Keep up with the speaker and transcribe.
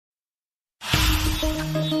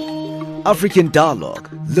African Dialogue,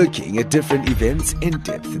 looking at different events in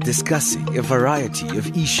depth, discussing a variety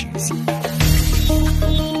of issues.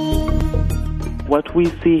 What we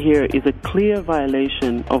see here is a clear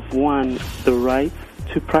violation of, one, the rights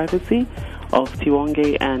to privacy of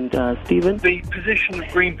Tiwonge and Stephen. The position of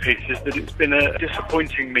Greenpeace is that it's been a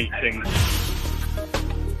disappointing meeting.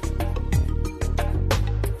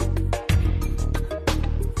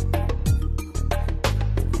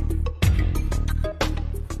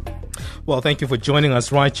 Well, thank you for joining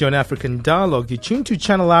us right here on African Dialogue. You're tuned to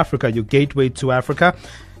Channel Africa, your gateway to Africa.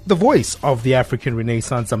 The voice of the African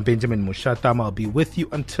Renaissance. I'm Benjamin Mushatama. I'll be with you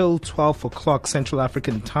until 12 o'clock Central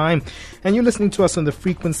African time. And you're listening to us on the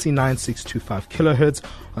frequency 9625 kilohertz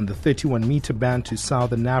on the 31 meter band to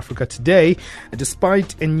Southern Africa. Today,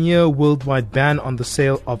 despite a near worldwide ban on the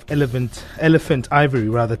sale of elephant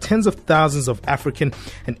ivory, tens of thousands of African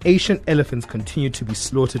and Asian elephants continue to be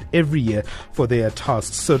slaughtered every year for their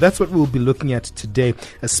tusks. So that's what we'll be looking at today,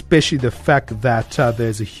 especially the fact that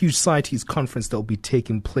there's a huge CITES conference that will be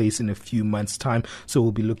taking place in a few months' time. So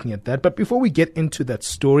we'll be looking at that. But before we get into that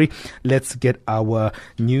story, let's get our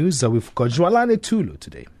news. We've got Johannesburg To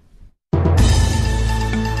today.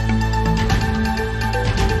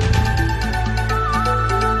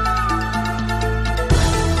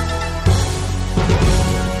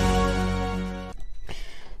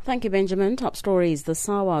 Thank you, Benjamin. Top stories. The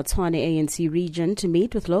Sawa-Tshwane ANC region to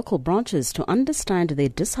meet with local branches to understand their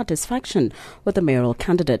dissatisfaction with the mayoral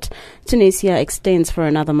candidate. Tunisia extends for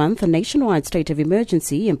another month a nationwide state of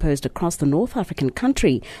emergency imposed across the North African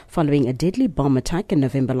country following a deadly bomb attack in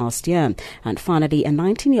November last year. And finally, a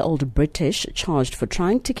 19-year-old British charged for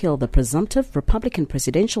trying to kill the presumptive Republican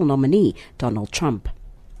presidential nominee, Donald Trump.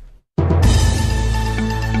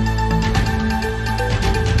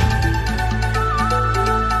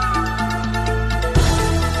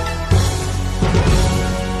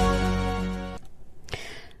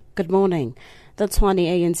 Good morning. The Tshwane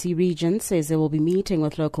ANC region says they will be meeting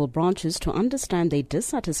with local branches to understand their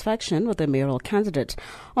dissatisfaction with the mayoral candidate.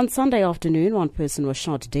 On Sunday afternoon, one person was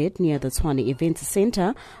shot dead near the Tshwane Events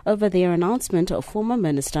Centre over their announcement of former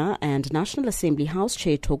Minister and National Assembly House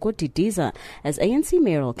Chair Thoko Didiza as ANC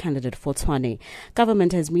mayoral candidate for Tshwane.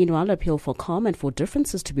 Government has meanwhile appealed for calm and for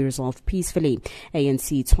differences to be resolved peacefully.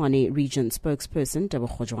 ANC Tshwane region spokesperson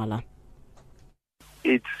Tebogo Jwala.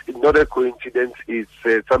 It's not a coincidence. It's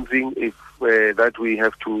something that we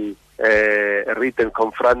have to read and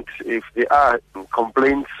confront. If there are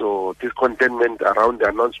complaints or discontentment around the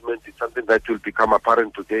announcement, it's something that will become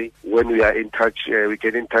apparent today when we are in touch. We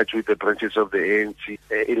get in touch with the branches of the ANC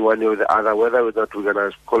in one way or the other. Whether or not we're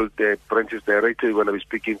going to call the branches directly, we're going to be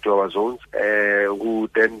speaking to our zones, who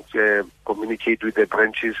then communicate with the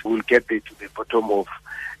branches. We'll get to the bottom of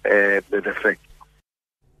the fact.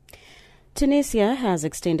 Tunisia has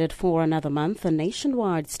extended for another month a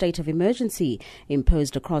nationwide state of emergency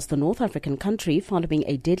imposed across the North African country following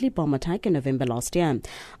a deadly bomb attack in November last year.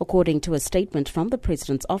 According to a statement from the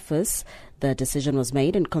President's office, the decision was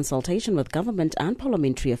made in consultation with government and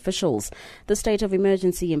parliamentary officials. The state of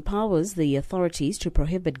emergency empowers the authorities to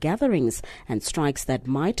prohibit gatherings and strikes that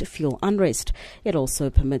might fuel unrest. It also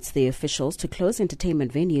permits the officials to close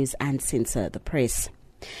entertainment venues and censor the press.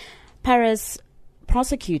 Paris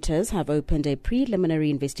prosecutors have opened a preliminary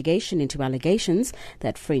investigation into allegations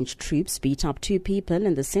that French troops beat up 2 people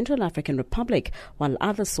in the Central African Republic while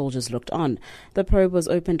other soldiers looked on. The probe was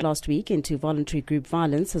opened last week into voluntary group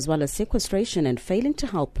violence as well as sequestration and failing to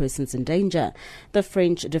help persons in danger. The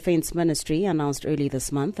French Defense Ministry announced early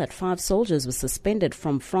this month that 5 soldiers were suspended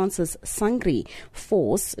from France's Sangri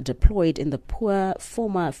force deployed in the poor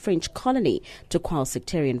former French colony to quell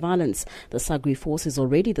sectarian violence. The Sangri force is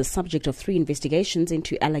already the subject of 3 investigations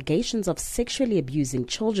into allegations of sexually abusing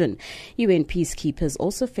children. UN peacekeepers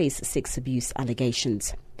also face sex abuse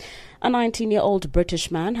allegations. A 19-year-old British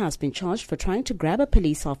man has been charged for trying to grab a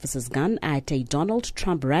police officer's gun at a Donald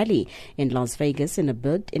Trump rally in Las Vegas in a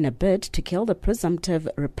bid to kill the presumptive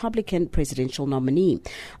Republican presidential nominee.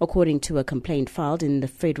 According to a complaint filed in the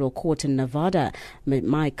federal court in Nevada,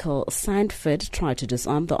 Michael Sandford tried to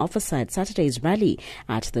disarm the officer at Saturday's rally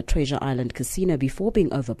at the Treasure Island Casino before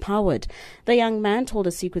being overpowered. The young man told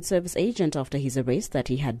a Secret Service agent after his arrest that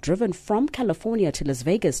he had driven from California to Las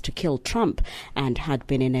Vegas to kill Trump and had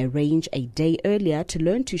been in a range a day earlier to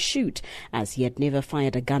learn to shoot, as he had never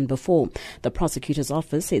fired a gun before. The prosecutor's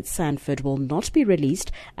office said Sanford will not be released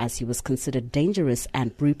as he was considered dangerous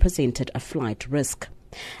and represented a flight risk.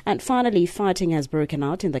 And finally, fighting has broken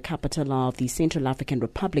out in the capital of the Central African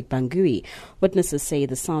Republic, Bangui. Witnesses say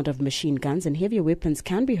the sound of machine guns and heavy weapons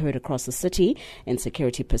can be heard across the city.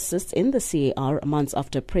 Insecurity persists in the CAR months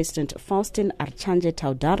after President Faustin Archange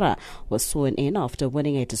Taudara was sworn in after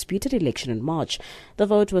winning a disputed election in March. The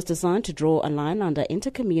vote was designed to draw a line under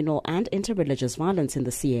intercommunal and interreligious violence in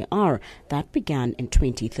the CAR that began in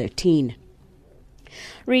 2013.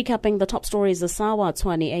 Recapping the top stories, the Sawa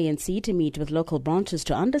Tshwane ANC to meet with local branches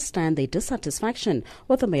to understand their dissatisfaction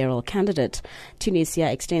with the mayoral candidate. Tunisia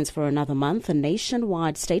extends for another month a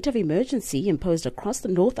nationwide state of emergency imposed across the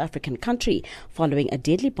North African country following a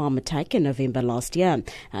deadly bomb attack in November last year.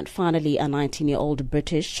 And finally, a 19-year-old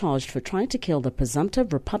British charged for trying to kill the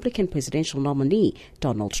presumptive Republican presidential nominee,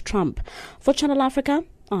 Donald Trump. For Channel Africa,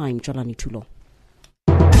 I'm Jolani Tulo.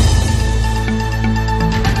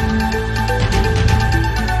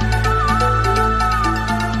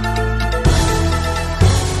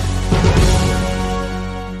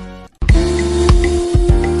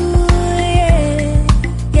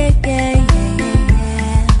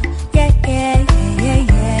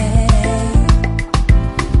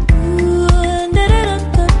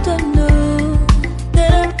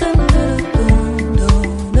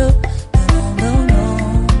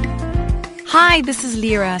 Hi, this is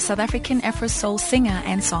Lyra, South African Afro Soul singer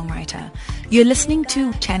and songwriter. You're listening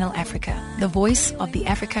to Channel Africa, the voice of the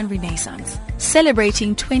African Renaissance,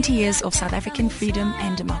 celebrating 20 years of South African freedom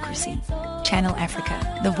and democracy. Channel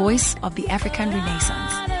Africa, the voice of the African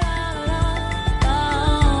Renaissance.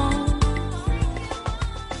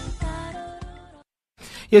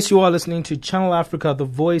 Yes, you are listening to Channel Africa, the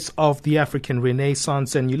voice of the African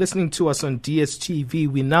Renaissance, and you're listening to us on DSTV.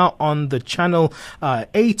 We're now on the channel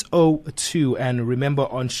 802, and remember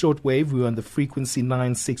on shortwave, we're on the frequency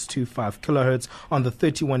 9625 kilohertz on the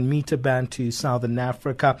 31-meter band to Southern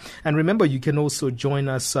Africa. And remember, you can also join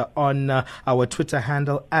us on our Twitter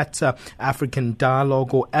handle at African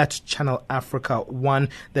Dialogue or at Channel Africa 1.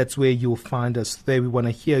 That's where you'll find us there. We want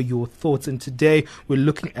to hear your thoughts, and today we're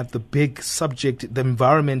looking at the big subject, the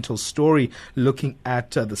environmental story, looking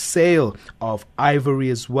at the sale of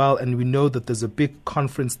ivory as well. And we know that there's a big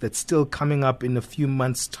conference that's still coming up in a few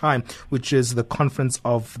months' time, which is the Conference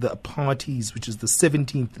of the Parties, which is the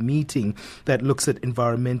 17th meeting that looks at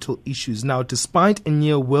environmental issues. Now, despite a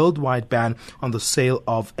near worldwide ban on the sale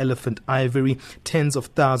of elephant ivory, tens of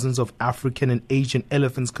thousands of African and Asian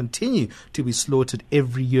elephants continue to be slaughtered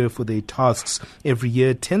every year for their tusks. Every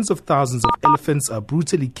year, tens of thousands of elephants are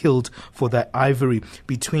brutally killed for their ivory.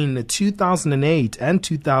 Between 2008 and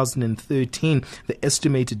 2013, the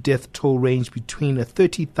estimated death toll ranged between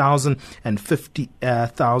 30,000 and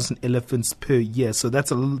 50,000 elephants per year. So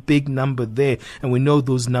that's a big number there, and we know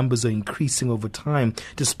those numbers are increasing over time.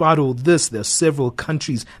 Despite all this, there are several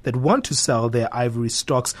countries that want to sell their ivory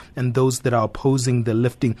stocks and those that are opposing the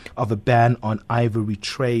lifting of a ban on ivory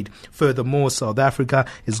trade. Furthermore, South Africa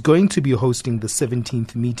is going to be hosting the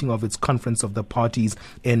 17th meeting of its Conference of the Parties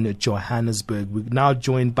in Johannesburg. We're now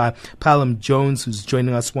joined by Pelham Jones, who's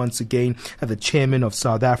joining us once again, the chairman of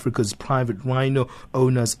South Africa's Private Rhino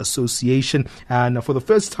Owners Association. And for the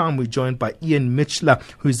first time, we're joined by Ian Michler,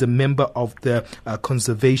 who is a member of the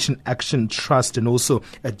Conservation Action Trust and also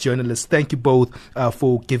a journalist. Thank you both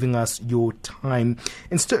for giving us your time.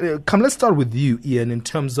 Let's start with you, Ian, in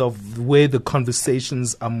terms of where the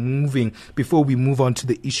conversations are moving before we move on to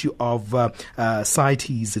the issue of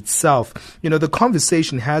CITES itself. You know, the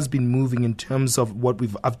conversation has been moving in terms of what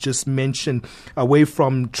I've just mentioned, away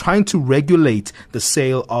from trying to regulate the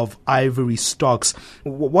sale of ivory stocks.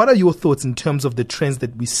 What are your thoughts in terms of the trends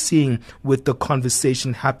that we're seeing with the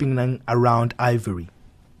conversation happening around ivory?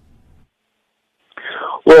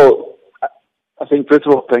 Well, I think first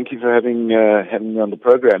of all, thank you for having me on the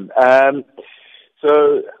program.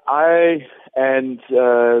 So I and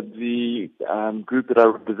the group that I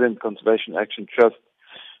represent, Conservation Action Trust,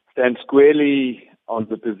 stand squarely on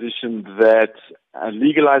the position that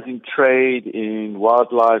legalizing trade in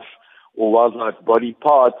wildlife or wildlife body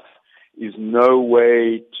parts is no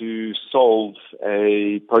way to solve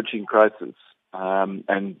a poaching crisis.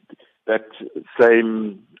 And that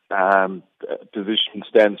same position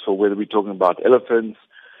stands for whether we're talking about elephants,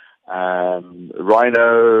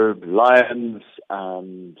 rhino, lions,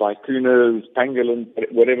 vicunas, pangolins,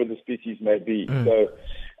 whatever the species may be. So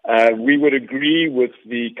we would agree with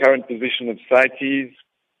the current position of CITES,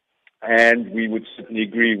 and we would certainly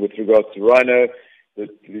agree with regards to rhino that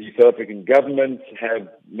the South African government have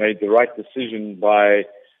made the right decision by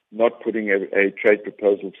not putting a trade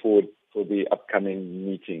proposal forward for the upcoming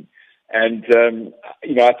meeting. And,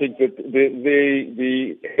 I think that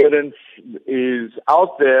the evidence is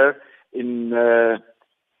out there in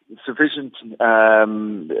sufficient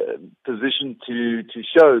position to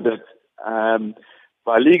show that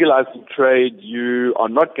by legalizing trade, you are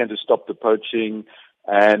not going to stop the poaching.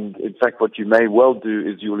 And in fact, what you may well do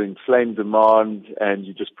is you will inflame demand, and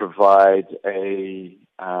you just provide a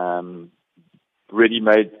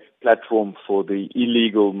ready-made platform for the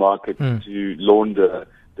illegal market to launder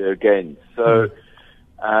their gains. So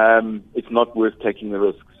it's not worth taking the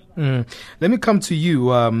risks. Let me come to you,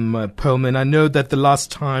 Pelham. I know that the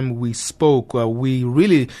last time we spoke, we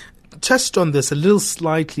really touched on this a little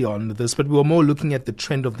slightly on this, but we were more looking at the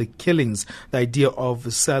trend of the killings, the idea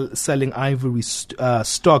of selling ivory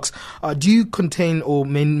stocks. Do you contain or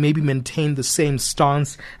maybe maintain the same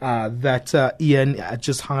stance that Ian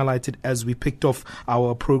just highlighted as we picked off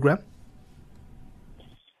our program?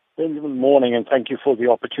 Good morning, and thank you for the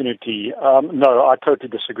opportunity. No, I totally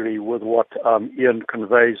disagree with what Ian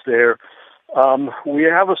conveys there. We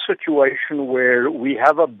have a situation where we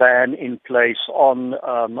have a ban in place on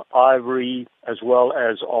ivory as well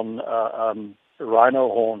as on rhino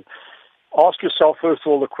horn. Ask yourself, first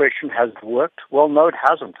of all, the question, has it worked? Well, no, it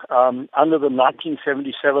hasn't. Under the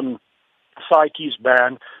 1977 CITES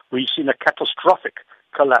ban, we've seen a catastrophic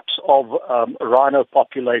collapse of rhino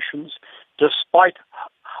populations, despite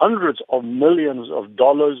hundreds of millions of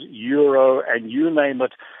dollars, euro, and you name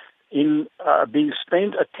it, in being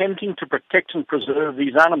spent attempting to protect and preserve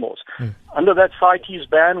these animals. Under that CITES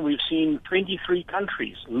ban, we've seen 23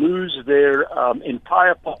 countries lose their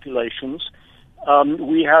entire populations.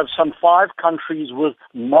 We have some 5 countries with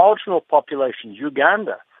marginal populations.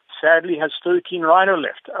 Uganda, sadly, has 13 rhino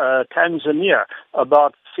left. Tanzania,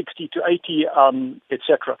 about 60 to 80,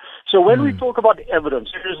 etc. So when we talk about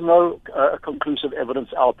evidence, there is no conclusive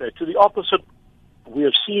evidence out there. To the opposite, we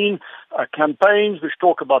have seen campaigns which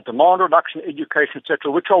talk about demand reduction, education, etc.,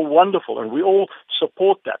 which are wonderful, and we all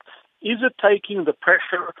support that. Is it taking the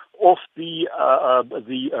pressure off the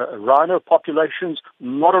rhino populations?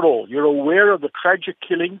 Not at all. You're aware of the tragic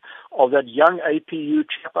killing of that young APU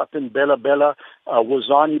chap up in Bella Bella,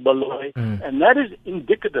 Wazani Baloy, and that is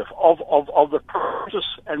indicative of the process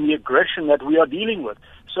and the aggression that we are dealing with.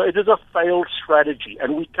 So it is a failed strategy,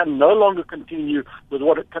 and we can no longer continue with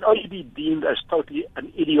what it can only be deemed as totally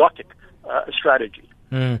an idiotic strategy.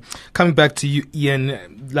 Coming back to you,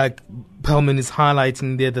 Ian, like Pelham is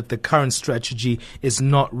highlighting there that the current strategy is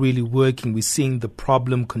not really working. We're seeing the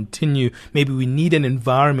problem continue. Maybe we need an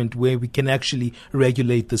environment where we can actually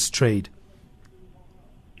regulate this trade.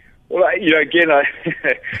 Well, again,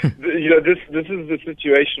 this is the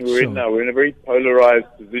situation we're in now. We're in a very polarized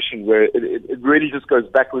position where it really just goes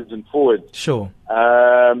backwards and forwards. Sure.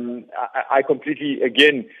 I completely,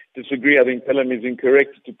 again, disagree. I think Pelham is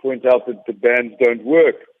incorrect to point out that the bans don't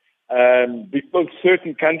work. Because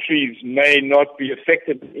certain countries may not be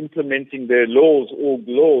effective in implementing their laws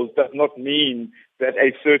does not mean that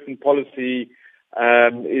a certain policy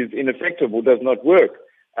is ineffective or does not work.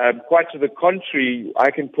 Quite to the contrary, I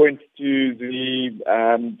can point to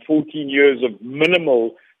the 14 years of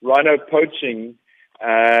minimal rhino poaching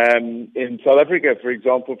in South Africa, for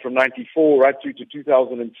example, from 94 right through to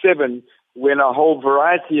 2007, when a whole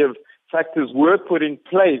variety of factors were put in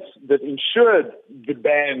place that ensured the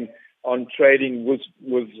ban on trading was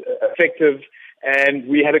effective, and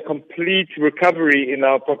we had a complete recovery in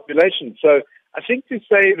our population. So I think to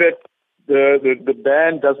say that the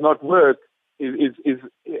ban does not work is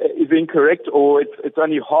incorrect, or it's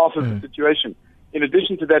only half of the situation. In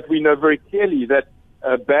addition to that, we know very clearly that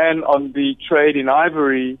a ban on the trade in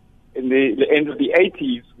ivory in the end of the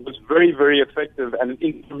 80s was very, very effective and an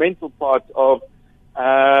instrumental part of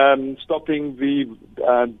stopping the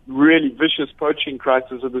really vicious poaching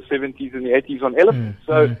crisis of the 70s and the 80s on elephants.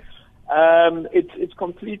 So it's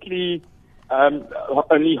completely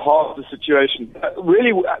only half the situation.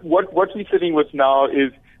 Really, what we're sitting with now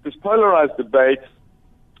is this polarized debate.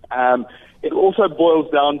 It also boils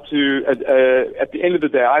down to, at the end of the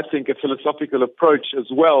day, I think, a philosophical approach as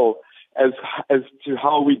well as to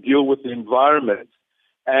how we deal with the environment.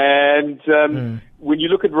 And when you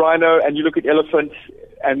look at rhino and you look at elephant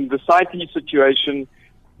and the CITES situation,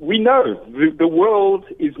 we know the world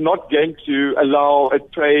is not going to allow a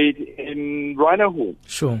trade in rhino horn.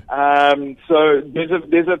 Sure. So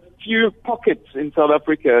there's a few pockets in South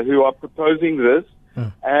Africa who are proposing this,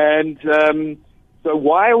 and so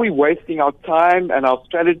why are we wasting our time and our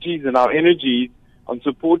strategies and our energies on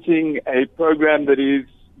supporting a program that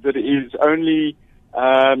is only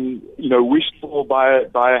wished for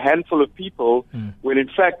by a handful of people, when in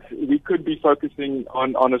fact we could be focusing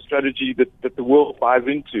on a strategy that the world buys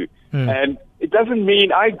into. And it doesn't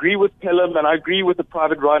mean, I agree with Pelham and I agree with the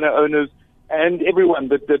private rhino owners and everyone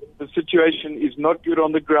that the situation is not good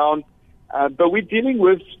on the ground. But we're dealing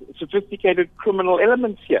with sophisticated criminal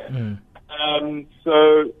elements here.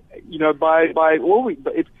 So, you know,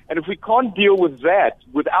 if we can't deal with that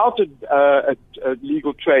without a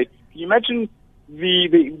legal trade, can you imagine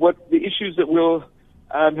the issues that we'll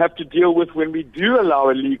have to deal with when we do allow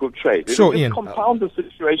a legal trade? Sure, It'll Ian. compound the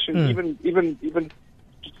situation even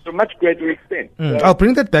to a much greater extent. I'll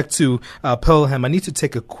bring that back to Pelham. I need to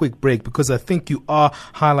take a quick break because I think you are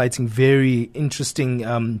highlighting very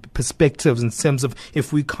interesting perspectives in terms of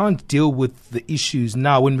if we can't deal with the issues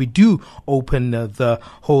now, when we do open the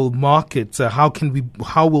whole market, how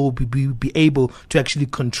will we be able to actually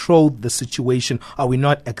control the situation? Are we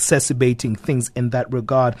not exacerbating things in that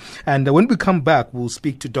regard? And when we come back, we'll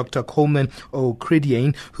speak to Dr. Colman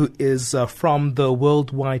Criodain, who is from the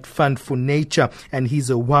Worldwide Fund for Nature, and he's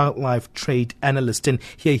a wildlife trade analyst, and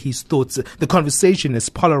hear his thoughts. The conversation is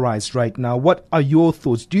polarized right now. What are your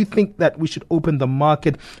thoughts? Do you think that we should open the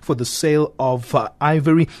market for the sale of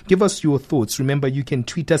ivory? Give us your thoughts. Remember, you can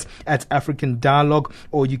tweet us at African Dialogue,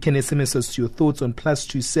 or you can SMS us your thoughts on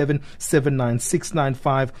 +27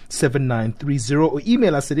 79695 7930, or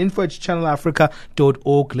email us at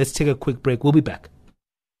info@channelafrica.org. Let's take a quick break. We'll be back.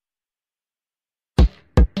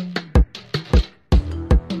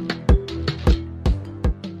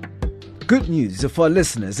 Good news for our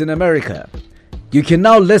listeners in America. You can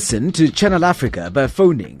now listen to Channel Africa by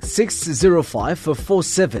phoning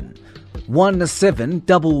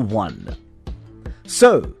 605-47-1711.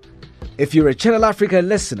 So, if you're a Channel Africa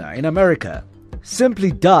listener in America,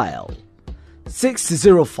 simply dial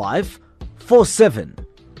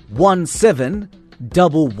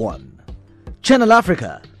 605-47-1711. Channel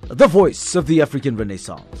Africa, the voice of the African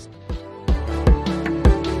Renaissance.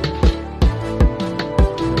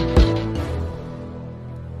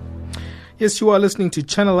 Yes, you are listening to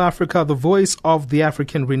Channel Africa, the voice of the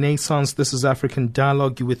African Renaissance. This is African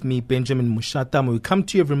Dialogue. You're with me, Benjamin Mushatama. We come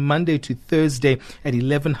to you every Monday to Thursday at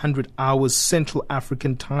 1100 hours Central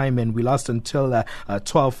African time, and we last until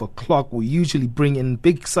 12 o'clock. We usually bring in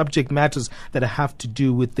big subject matters that have to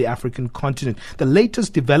do with the African continent. The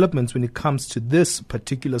latest developments when it comes to this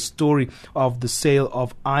particular story of the sale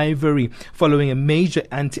of ivory, following a major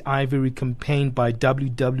anti-ivory campaign by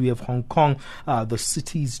WWF Hong Kong, the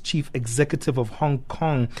city's chief executive of Hong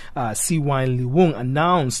Kong, C.Y. Leung,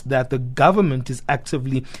 announced that the government is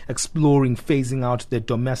actively exploring phasing out the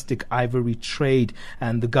domestic ivory trade,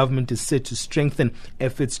 and the government is set to strengthen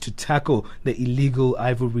efforts to tackle the illegal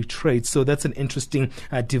ivory trade. So that's an interesting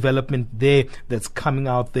development there that's coming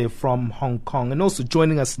out there from Hong Kong. And also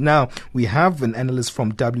joining us now, we have an analyst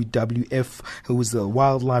from WWF, who is a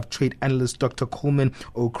wildlife trade analyst, Dr. Colman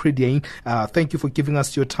Criodain. Thank you for giving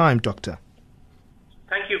us your time, Doctor.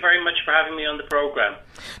 Thank you very much for having me on the program.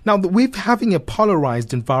 Now, we're having a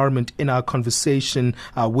polarized environment in our conversation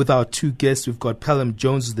with our two guests. We've got Pelham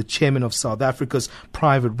Jones, who's the chairman of South Africa's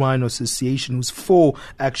Private Rhino Association, who's for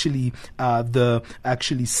the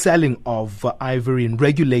selling of ivory and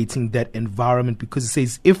regulating that environment, because he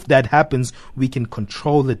says if that happens, we can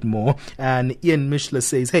control it more. And Ian Michler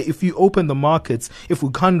says, hey, if you open the markets, if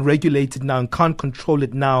we can't regulate it now and can't control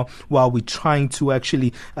it now while we're trying to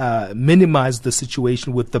actually minimize the situation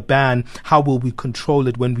with the ban, how will we control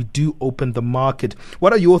it when we do open the market?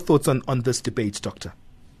 What are your thoughts on this debate, Doctor?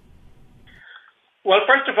 Well,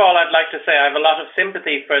 first of all, I'd like to say I have a lot of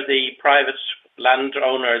sympathy for the private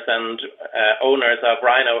landowners and owners of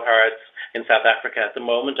rhino herds in South Africa at the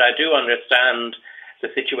moment. I do understand the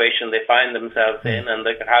situation they find themselves in and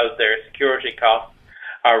how their security costs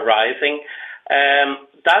are rising.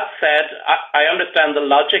 That said, I understand the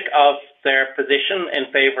logic of their position in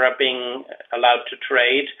favour of being allowed to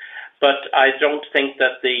trade, but I don't think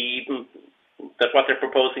that what they're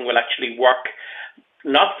proposing will actually work,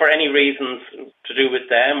 not for any reasons to do with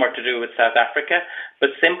them or to do with South Africa,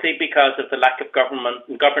 but simply because of the lack of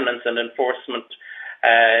governance and enforcement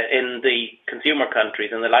in the consumer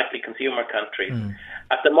countries, in the likely consumer countries.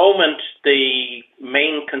 At the moment, the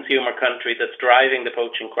main consumer country that's driving the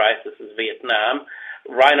poaching crisis is Vietnam.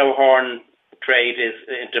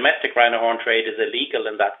 Domestic rhino horn trade is illegal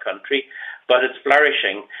in that country, but it's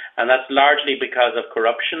flourishing, and that's largely because of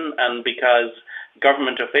corruption and because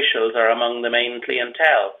government officials are among the main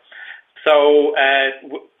clientele. So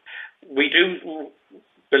we do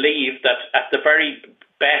believe that at the very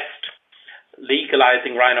best,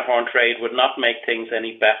 legalizing rhino horn trade would not make things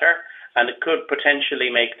any better, and it could potentially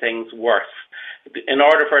make things worse. In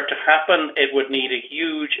order for it to happen, it would need a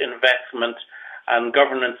huge investment and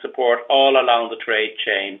government support all along the trade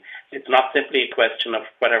chain. It's not simply a question of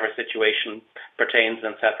whatever situation pertains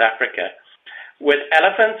in South Africa. With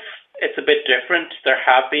elephants, it's a bit different. There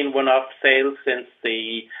have been one-off sales since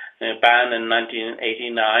the ban in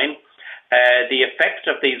 1989. The effect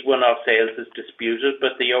of these one-off sales is disputed,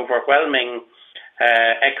 but the overwhelming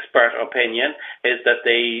expert opinion is that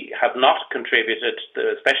they have not contributed,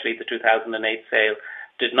 especially the 2008 sale,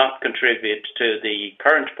 did not contribute to the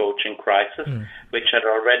current poaching crisis, which had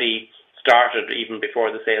already started even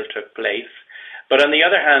before the sale took place. But on the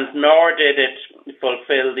other hand, nor did it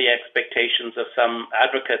fulfill the expectations of some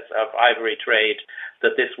advocates of ivory trade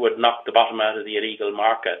that this would knock the bottom out of the illegal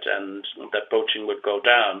market and that poaching would go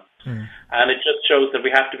down. And it just shows that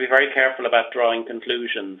we have to be very careful about drawing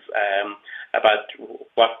conclusions about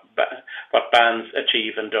what bans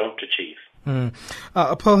achieve and don't achieve.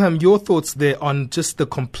 Pelham, your thoughts there on just the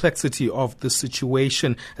complexity of the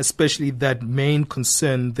situation, especially that main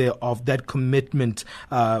concern there of that commitment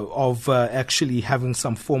of actually having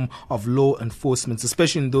some form of law enforcement,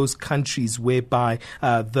 especially in those countries whereby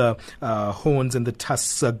the horns and the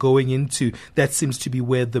tusks are going into. That seems to be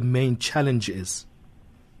where the main challenge is.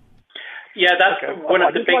 Yeah, that's one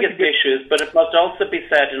of the biggest issues, but it must also be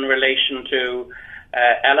said in relation to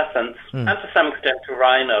elephants and to some extent to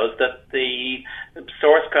rhinos that the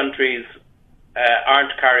source countries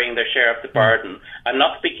aren't carrying their share of the burden. I'm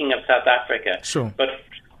not speaking of South Africa, but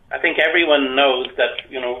I think everyone knows that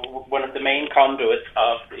one of the main conduits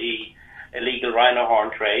of the illegal rhino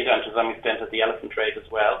horn trade, and to some extent of the elephant trade as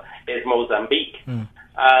well, is Mozambique.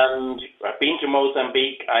 And I've been to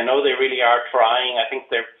Mozambique. I know they really are trying. I think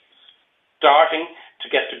they're starting to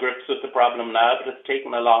get to grips with the problem now, but it's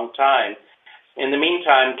taken a long time. In the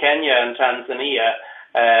meantime, Kenya and Tanzania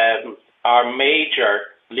are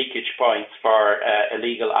major leakage points for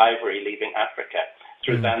illegal ivory leaving Africa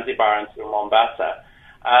through Zanzibar and through Mombasa.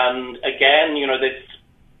 And again, this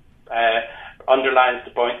underlines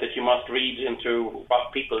the point that you must read into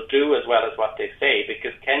what people do as well as what they say,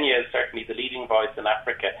 because Kenya is certainly the leading voice in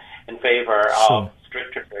Africa in favour of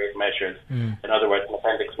stricter trade measures. In other words, an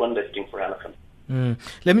Appendix 1 listing for elephants.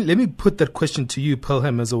 Let me put that question to you,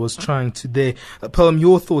 Pelham, as I was trying today. Pelham,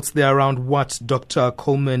 your thoughts there around what Dr.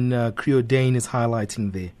 Colman Criodain is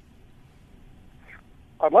highlighting there.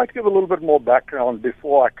 I'd like to give a little bit more background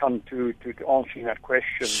before I come to answering that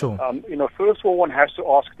question. First of all, one has to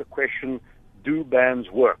ask the question, do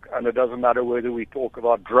bans work? And it doesn't matter whether we talk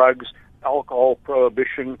about drugs, alcohol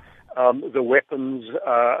prohibition, the weapons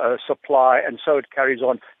supply, and so it carries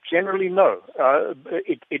on. Generally, no.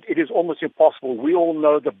 It is almost impossible. We all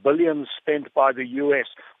know the billions spent by the U.S.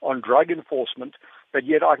 on drug enforcement, but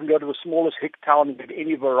yet I can go to the smallest hick town and get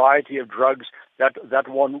any variety of drugs that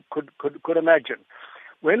one could imagine.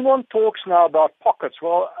 When one talks now about pockets,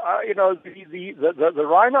 well, the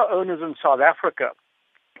rhino owners in South Africa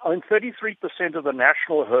own 33% of the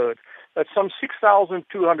national herd. That's some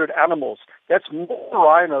 6,200 animals. That's more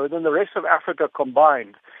rhino than the rest of Africa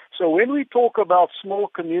combined. So when we talk about small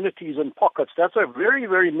communities and pockets, that's a very,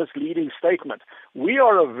 very misleading statement. We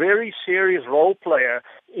are a very serious role player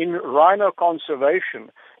in rhino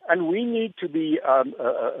conservation, and we need to be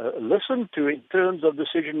listened to in terms of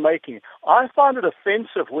decision making. I find it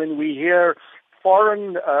offensive when we hear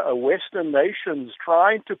foreign Western nations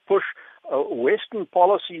trying to push Western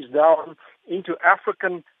policies down into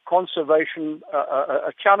African conservation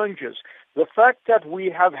challenges. The fact that we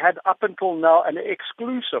have had up until now an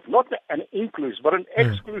exclusive, not an inclusive, but an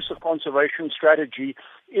exclusive conservation strategy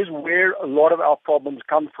is where a lot of our problems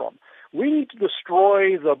come from. We need to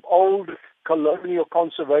destroy the old colonial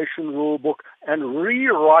conservation rule book and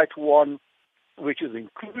rewrite one which is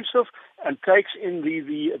inclusive and takes in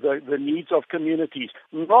the needs of communities,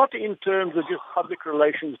 not in terms of just public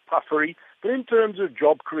relations puffery, but in terms of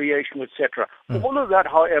job creation, etc. All of that,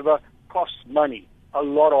 however, costs money, a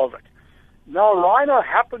lot of it. Now, rhino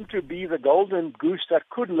happened to be the golden goose that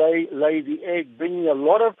could lay the egg, bringing a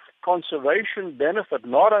lot of conservation benefit,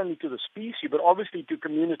 not only to the species, but obviously to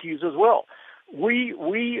communities as well. We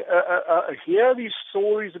hear these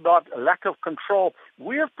stories about a lack of control.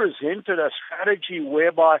 We have presented a strategy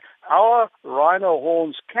whereby our rhino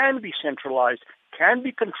horns can be centralized, can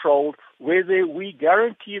be controlled, where we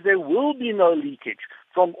guarantee there will be no leakage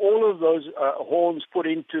from all of those horns put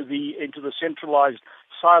into the centralized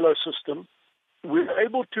silo system. We're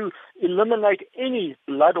able to eliminate any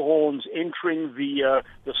blood horns entering the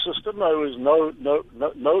system. There is no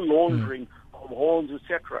laundering of horns,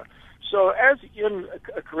 etc. So as Ian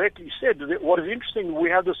correctly said, what is interesting, we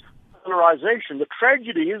have this polarization. The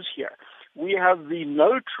tragedy is here. We have the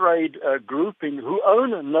no-trade grouping who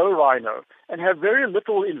own no rhino and have very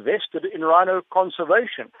little invested in rhino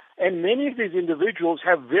conservation. And many of these individuals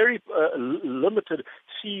have very limited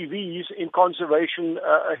CVs in conservation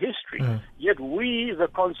history. Yet we,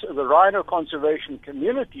 the rhino conservation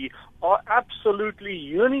community, are absolutely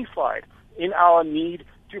unified in our need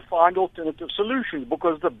to find alternative solutions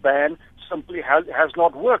because the ban simply has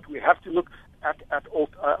not worked. We have to look at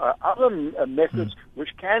other methods which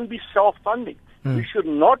can be self-funding. We should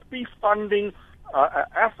not be funding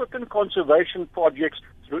African conservation projects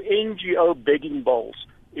through NGO begging bowls.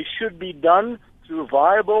 It should be done through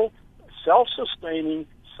viable, self-sustaining,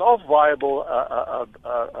 self-viable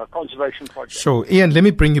conservation projects. Sure. Ian, let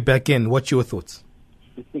me bring you back in. What's your thoughts?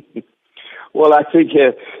 Well, I think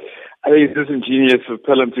it's disingenuous of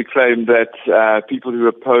Pelham to claim that people who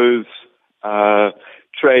oppose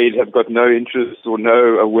trade have got no interest or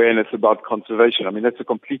no awareness about conservation. I mean, that's a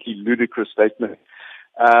completely ludicrous statement.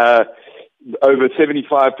 Over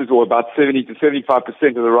 75% or about 70 to 75%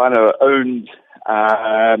 of the rhino are owned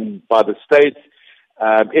by the state.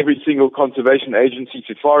 Every single conservation agency,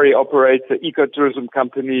 safari operator, ecotourism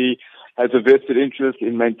company has a vested interest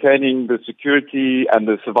in maintaining the security and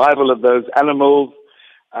the survival of those animals.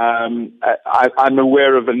 I'm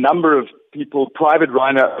aware of a number of people, private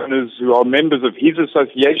rhino owners who are members of his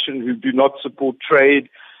association who do not support trade.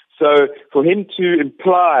 So for him to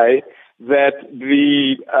imply that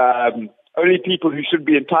the only people who should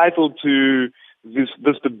be entitled to this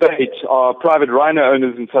debate are private rhino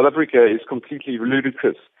owners in South Africa is completely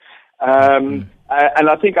ludicrous. And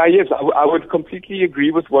I think, I would completely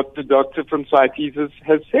agree with what the doctor from CITES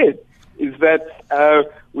has said, is that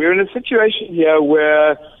we're in a situation here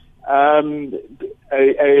where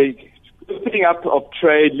a opening up of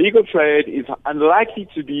trade, legal trade, is unlikely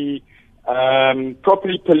to be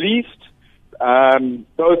properly policed,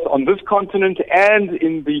 both on this continent and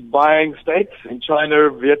in the buying states, in China,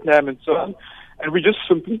 Vietnam, and so on. And we just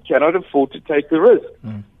simply cannot afford to take the risk.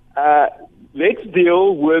 Let's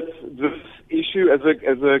deal with this issue as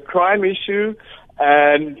a crime issue,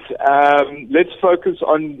 and let's focus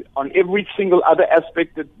on every single other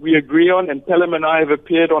aspect that we agree on. And Pelham and I have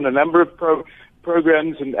appeared on a number of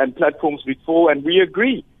programs and platforms before, and we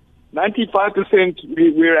agree. 95%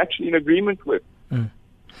 we're actually in agreement with.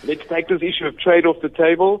 Let's take this issue of trade off the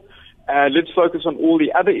table. Let's focus on all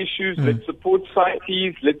the other issues. Let's support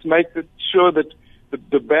CITES. Let's make sure that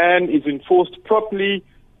the ban is enforced properly,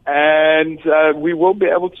 and we will be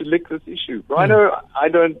able to lick this issue. Rhino, I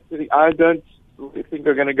don't think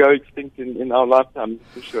are going to go extinct in our lifetime,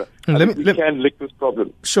 for sure. We can lick this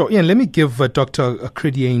problem. Sure. Ian, let me give Dr.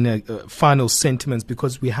 Criodain final sentiments,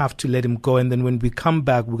 because we have to let him go. And then when we come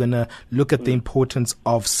back, we're going to look at the importance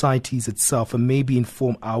of CITES itself and maybe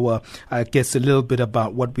inform our guests a little bit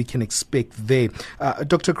about what we can expect there.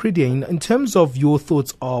 Dr. Criodain, in terms of your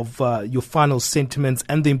thoughts of your final sentiments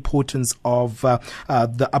and the importance of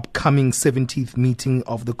the upcoming 17th meeting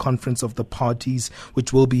of the Conference of the Parties,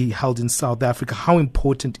 which will be held in South Africa, how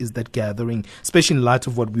important is that gathering, especially in light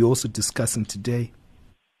of what we're also discussing today?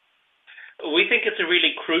 We think it's a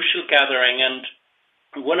really crucial gathering,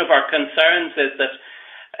 and one of our concerns is that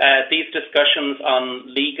these discussions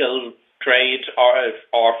on legal trade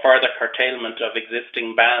or further curtailment of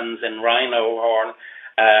existing bans in rhino or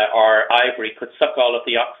ivory could suck all of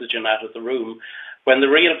the oxygen out of the room, when the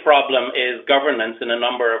real problem is governance in a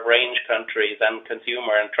number of range countries and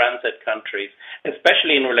consumer and transit countries,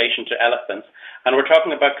 especially in relation to elephants. And we're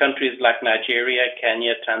talking about countries like Nigeria,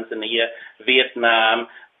 Kenya, Tanzania, Vietnam,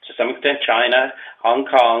 to some extent China, Hong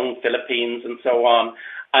Kong, Philippines, and so on.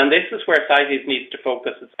 And this is where CITES needs to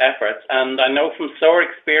focus its efforts. And I know from sore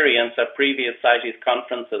experience at previous CITES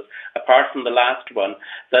conferences, apart from the last one,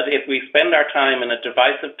 that if we spend our time in a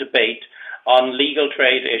divisive debate on legal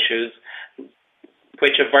trade issues,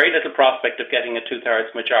 which have very little prospect of getting a two-thirds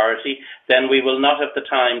majority, then we will not have the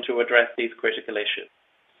time to address these critical issues.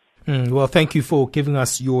 Well, thank you for giving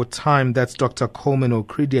us your time. That's Dr. Colman or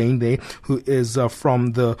Criodain there, who is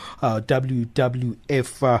from the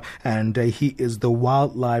WWF, and he is the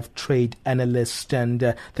Wildlife Trade Analyst.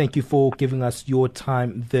 And thank you for giving us your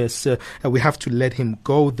time. We have to let him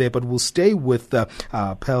go there, but we'll stay with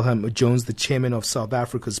Pelham Jones, the chairman of South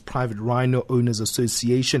Africa's Private Rhino Owners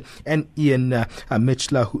Association, and Ian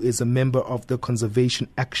Michler, who is a member of the Conservation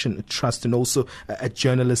Action Trust and also a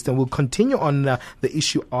journalist. And we'll continue on the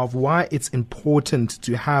issue of why it's important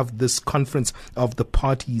to have this conference of the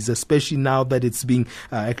parties, especially now that it's being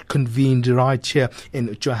convened right here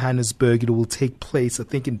in Johannesburg. It will take place, I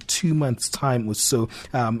think, in 2 months' time or so.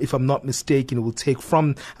 If I'm not mistaken, it will take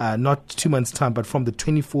from not 2 months' time, but from the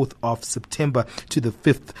 24th of September to the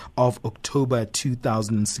 5th of October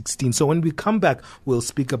 2016. So when we come back, we'll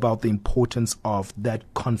speak about the importance of that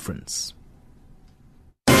conference.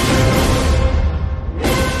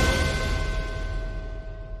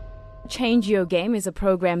 Change Your Game is a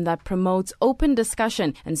program that promotes open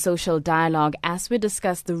discussion and social dialogue as we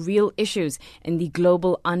discuss the real issues in the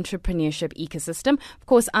global entrepreneurship ecosystem. Of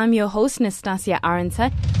course, I'm your host, Nastasia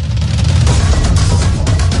Arendse.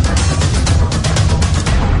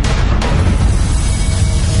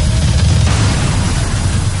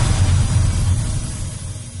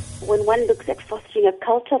 When one looks at fostering a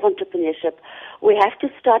culture of entrepreneurship, we have to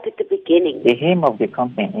start at the beginning. The aim of the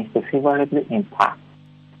company is to favorably impact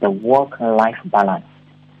the work-life balance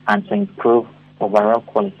and to improve overall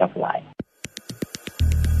quality of life.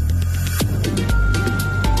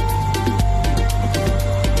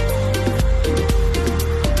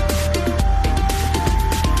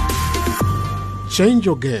 Change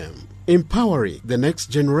Your Game, empowering the next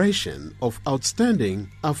generation of outstanding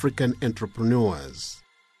African entrepreneurs.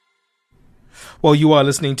 Well, you are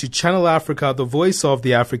listening to Channel Africa, the voice of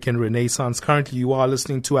the African Renaissance. Currently, you are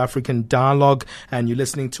listening to African Dialogue, and you're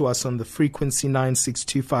listening to us on the frequency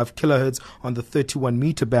 9625 kilohertz on the 31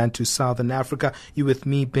 meter band to Southern Africa. You with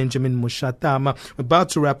me, Benjamin Mushatama. We're about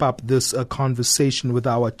to wrap up this conversation with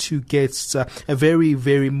our two guests. A very,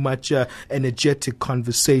 very much energetic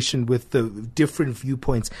conversation with the different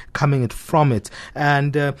viewpoints coming from it.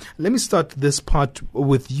 And let me start this part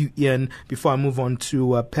with you, Ian, before I move on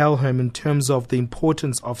to Pelham in terms of the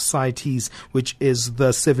importance of CITES, which is the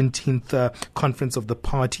 17th Conference of the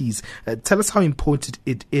Parties. Tell us how important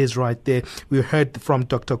it is right there. We heard from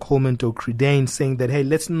Dr. Colman to Criodain saying that, hey,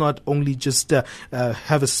 let's not only just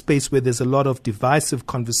have a space where there's a lot of divisive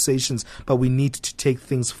conversations, but we need to take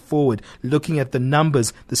things forward. Looking at the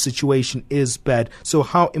numbers, the situation is bad. So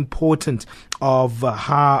how important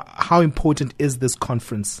how important is this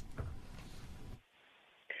conference?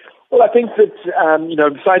 Well, I think that,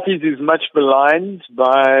 CITES is much maligned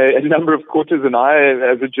by a number of quarters, and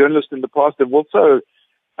I, as a journalist in the past, have also,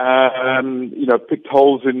 picked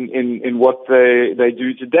holes in what they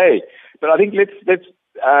do today. But I think let's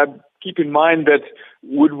keep in mind that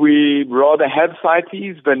would we rather have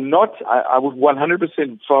CITES than not? I would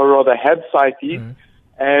 100% far rather have CITES. Mm-hmm.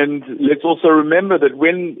 And let's also remember that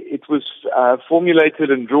when it was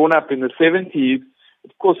formulated and drawn up in the 70s,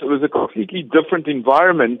 of course, it was a completely different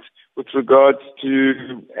environment with regards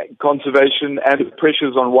to conservation and the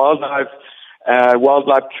pressures on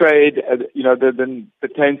wildlife trade, than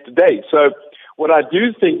pertains today. So what I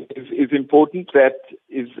do think is important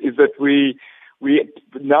is that we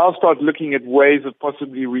now start looking at ways of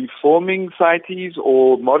possibly reforming CITES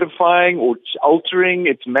or modifying or altering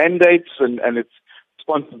its mandates and its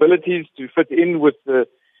responsibilities to fit in with the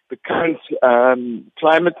current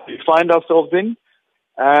climate we find ourselves in.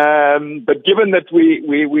 But given that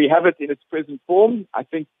we have it in its present form, I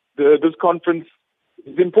think this conference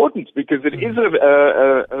is important because it is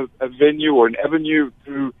a venue or an avenue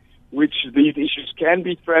through which these issues can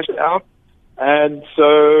be thrashed out. And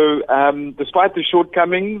so, despite the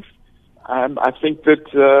shortcomings, I think that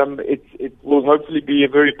it will hopefully be a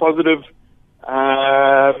very positive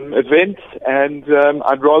event, and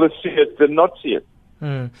I'd rather see it than not see it.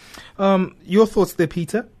 Your thoughts there,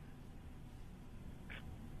 Peter?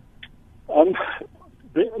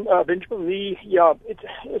 Benjamin,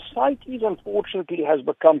 CITES unfortunately has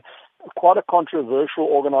become quite a controversial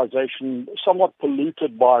organization, somewhat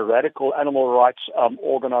polluted by radical animal rights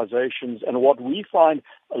organizations. And what we find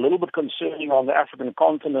a little bit concerning on the African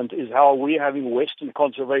continent is how we're having Western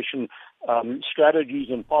conservation strategies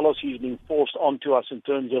and policies being forced onto us in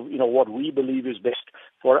terms of what we believe is best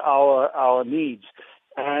for our needs.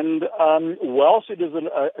 And whilst it is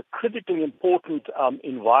a critically important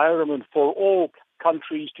environment for all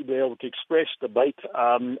countries to be able to express, debate,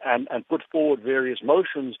 and put forward various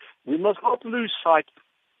motions, we must not lose sight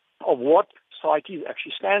of what CITES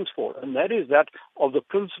actually stands for, and that is that of the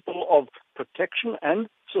principle of protection and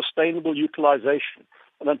sustainable utilization.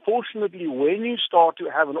 And unfortunately, when you start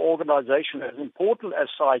to have an organization as important as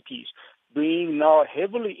CITES being now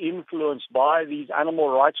heavily influenced by these animal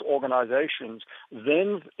rights organizations,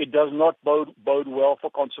 then it does not bode well for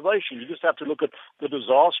conservation. You just have to look at the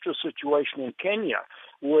disastrous situation in Kenya,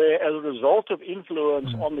 where as a result of influence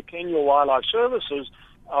on the Kenya Wildlife Services,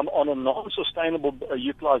 on a non-sustainable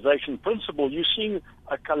utilization principle, you're seeing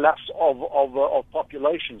a collapse of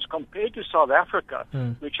populations compared to South Africa,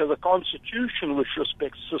 which has a constitution which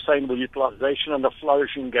respects sustainable utilization and a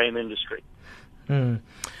flourishing game industry.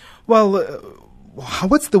 Well,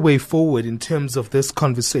 what's the way forward in terms of this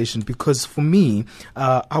conversation? Because for me,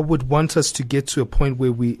 I would want us to get to a point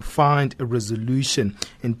where we find a resolution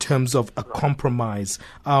in terms of a compromise.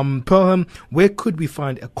 Pelham, where could we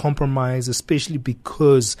find a compromise, especially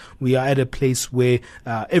because we are at a place where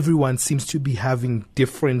everyone seems to be having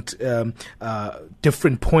different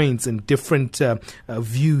points and different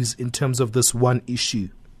views in terms of this one issue?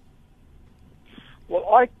 Well,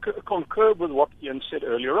 I concur with what Ian said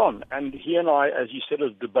earlier on, and he and I, as you said,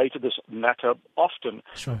 have debated this matter often,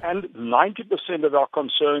 Sure. and 90% of our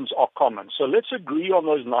concerns are common. So let's agree on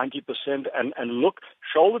those 90% and look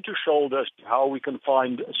shoulder to shoulder as to how we can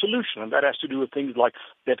find a solution, and that has to do with things like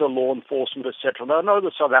better law enforcement, etc. Now, I know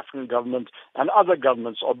the South African government and other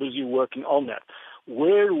governments are busy working on that.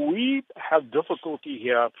 Where we have difficulty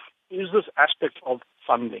here is this aspect of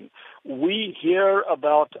funding. We hear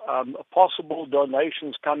about possible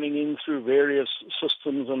donations coming in through various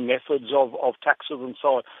systems and methods of taxes and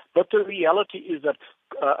so on. But the reality is that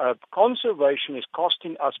conservation is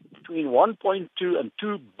costing us between 1.2 and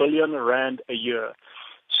 2 billion rand a year.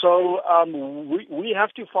 So we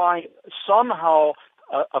have to find somehow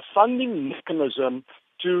a funding mechanism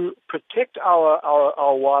to protect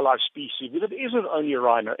our wildlife species. But it isn't only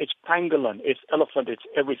rhino, it's pangolin, it's elephant, it's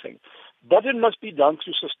everything. But it must be done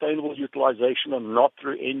through sustainable utilization and not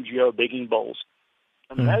through NGO begging bowls.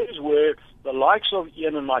 And that is where the likes of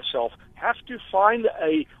Ian and myself have to find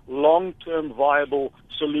a long-term viable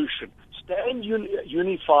solution. Stand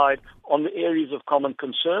unified on the areas of common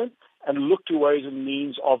concern and look to ways and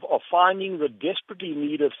means of finding the desperately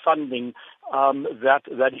needed funding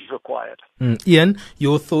that is required. Ian,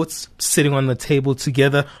 your thoughts sitting on the table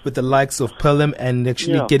together with the likes of Pelham and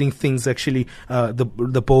actually getting things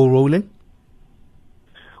the ball rolling?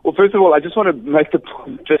 Well, first of all, I just want to make the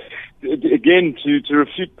point that, again, to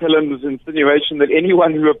refute Pelham's insinuation that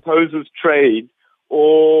anyone who opposes trade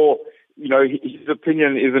or his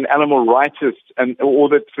opinion is an animal rightist, or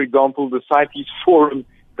that, for example, the CITES Forum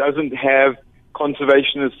doesn't have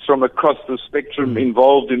conservationists from across the spectrum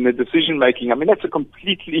involved in their decision making. I mean, that's a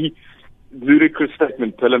completely ludicrous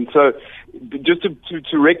statement, Pelham. So just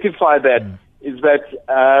to rectify that is that,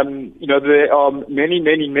 there are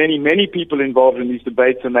many people involved in these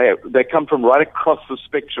debates, and they come from right across the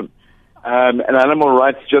spectrum. And animal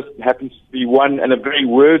rights just happens to be one and a very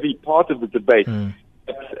worthy part of the debate.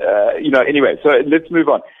 Anyway, so let's move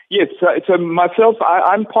on. Yes, so myself,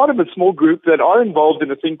 I'm part of a small group that are involved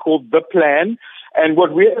in a thing called The Plan, and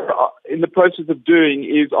what we're in the process of doing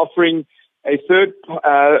is offering a third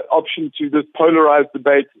option to this polarized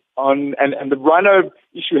debate on, and the rhino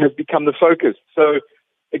issue has become the focus. So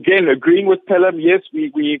again, agreeing with Pelham, yes,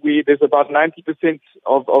 we there's about 90%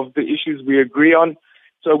 of the issues we agree on.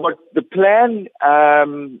 So what the plan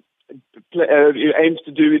aims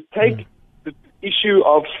to do is take the issue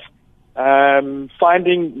of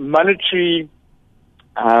finding monetary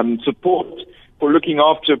support for looking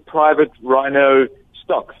after private rhino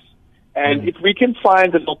stocks. And if we can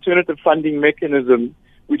find an alternative funding mechanism,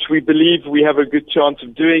 which we believe we have a good chance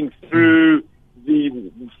of doing through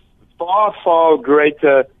the far, far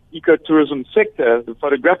greater ecotourism sector, the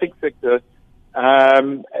photographic sector,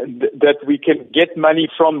 that we can get money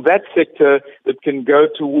from that sector that can go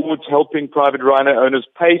towards helping private rhino owners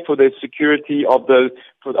pay for their security of the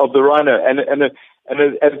rhino. And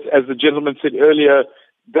as the gentleman said earlier,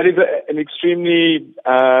 that is an extremely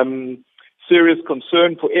serious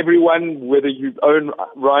concern for everyone, whether you own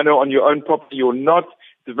rhino on your own property or not.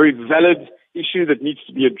 It's a very valid issue that needs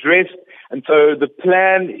to be addressed. And so the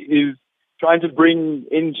plan is trying to bring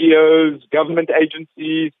NGOs, government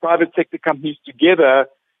agencies, private sector companies together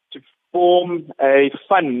to form a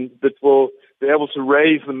fund that will be able to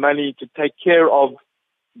raise the money to take care of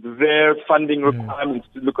their funding requirements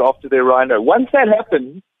to look after their rhino. Once that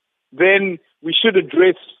happens, then we should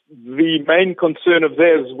address the main concern of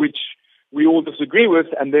theirs, which we all disagree with,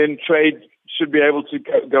 and then trade should be able to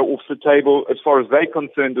go off the table as far as they're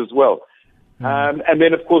concerned as well. And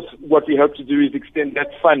then, of course, what we hope to do is extend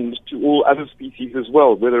that fund to all other species as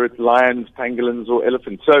well, whether it's lions, pangolins, or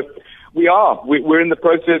elephants. So we're in the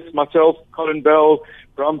process. Myself, Colin Bell,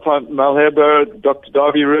 Bram van Malherbe, Dr.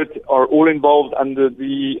 Davy Rutt are all involved under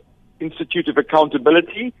the Institute of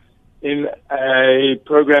Accountability in a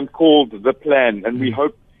program called The Plan. And we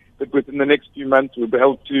hope that within the next few months we'll be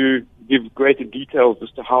able to give greater details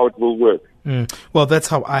as to how it will work. Well, that's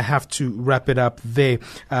how I have to wrap it up there.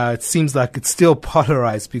 It seems like it's still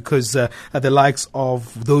polarized because the likes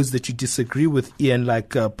of those that you disagree with, Ian,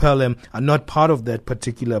 like Pelham, are not part of that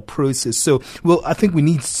particular process. So, well, I think we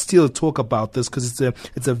need to still talk about this because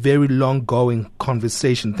it's a very long-going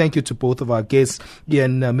conversation. Thank you to both of our guests,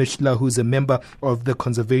 Ian Michler, who's a member of the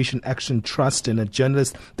Conservation Action Trust and a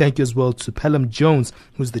journalist. Thank you as well to Pelham Jones,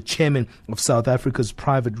 who's the chairman of South Africa's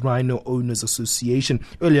Private Rhino Owners Association.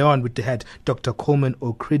 Earlier on, we had Dr. Colman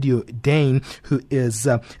or Criodain, who is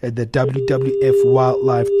the WWF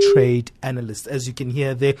Wildlife Trade Analyst. As you can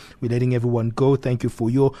hear there, we're letting everyone go. Thank you for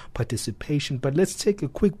your participation. But let's take a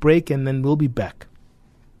quick break and then we'll be back.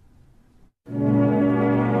 I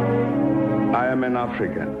am an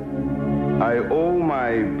African. I owe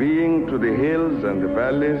my being to the hills and the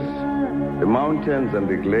valleys, the mountains and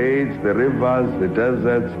the glades, the rivers, the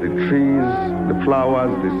deserts, the trees, the flowers,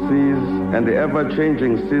 the seas, and the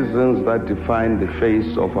ever-changing seasons that define the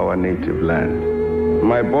face of our native land.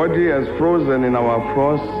 My body has frozen in our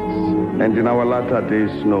frosts and in our latter-day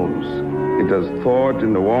snows. It has thawed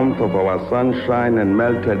in the warmth of our sunshine and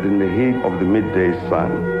melted in the heat of the midday sun.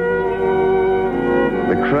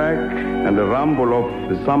 The crack and the rumble of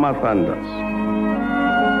the summer thunders,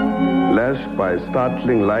 lashed by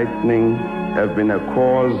startling lightning, have been a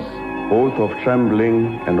cause both of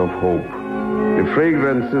trembling and of hope. The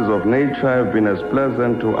fragrances of nature have been as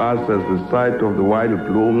pleasant to us as the sight of the wild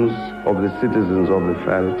blooms of the citizens of the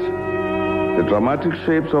veldt. The dramatic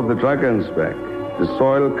shapes of the dragon's back, the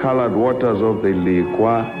soil-colored waters of the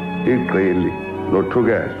Liekwa, Iqeli,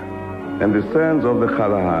 Lotugel, and the sands of the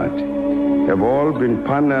Kalahari have all been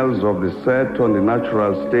panels of the set on the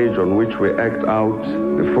natural stage on which we act out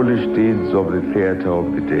the foolish deeds of the theater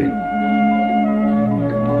of the day.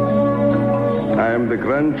 I am the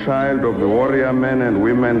grandchild of the warrior men and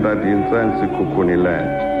women that incense Kukuni land.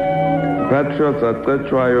 Patriots at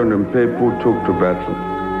Tetwayo and Mpepu took to battle.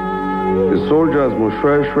 The soldiers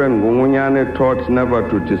Mushweshwe and Ngumunyane taught never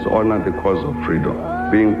to dishonor the cause of freedom.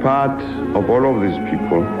 Being part of all of these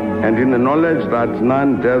people, and in the knowledge that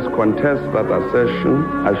none dares contest that assertion,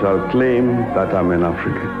 I shall claim that I'm an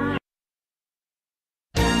African.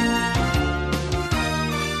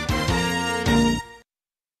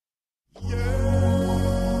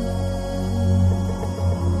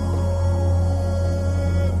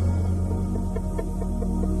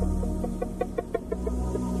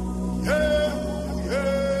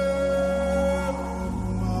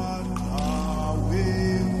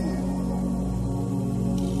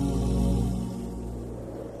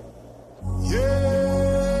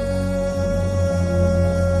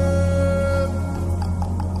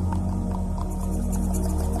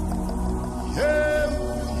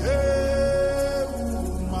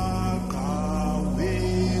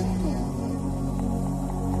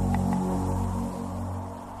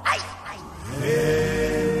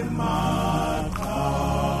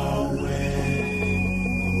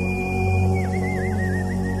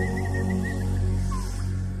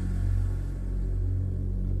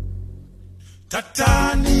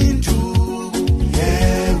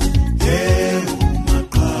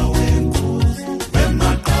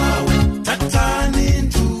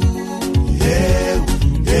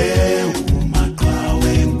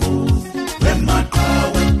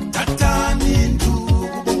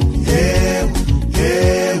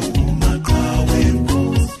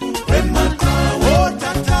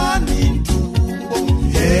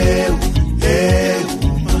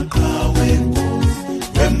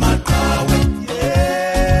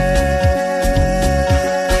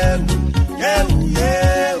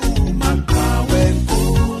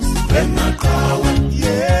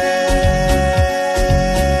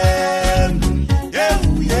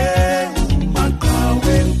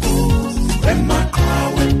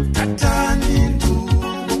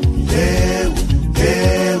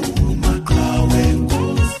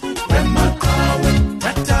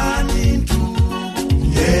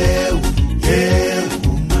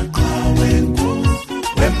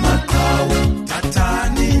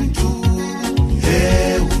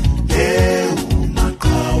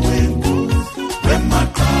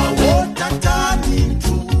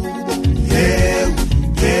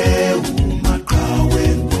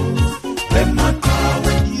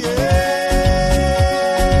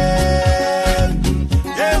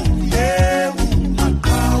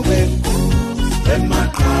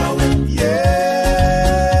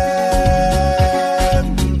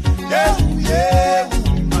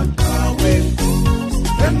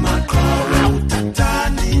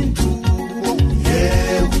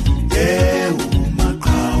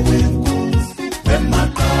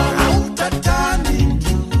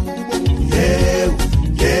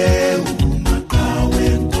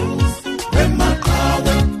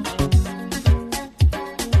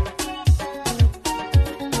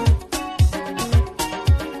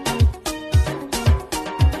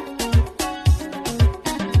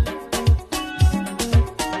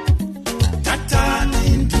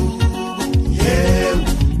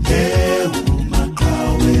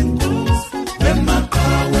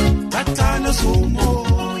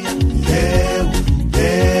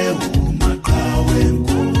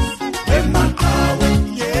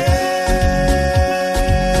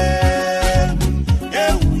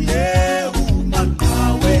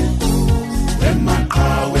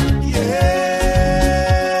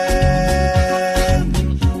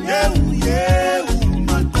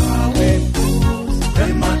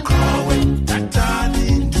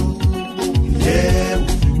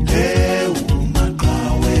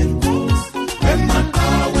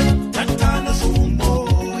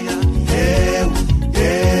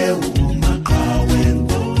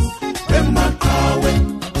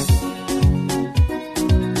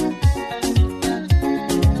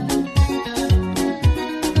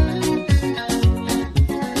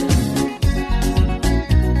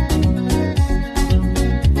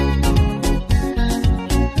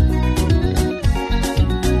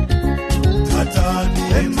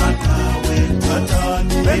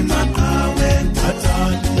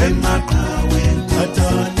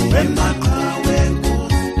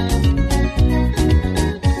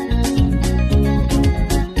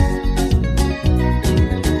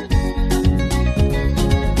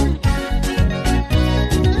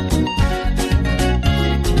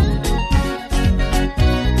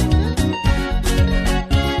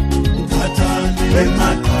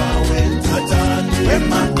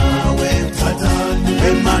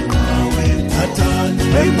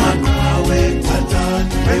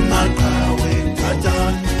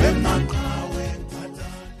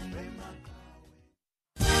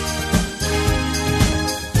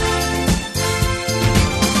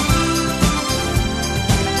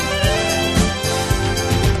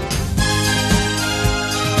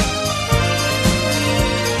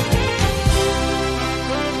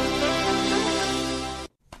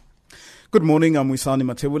 Good morning, I'm Wisani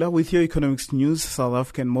Matebula with your economics news. South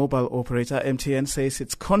African mobile operator MTN says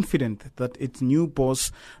it's confident that its new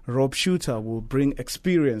boss, Rob Shuter, will bring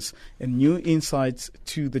experience and new insights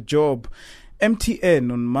to the job. MTN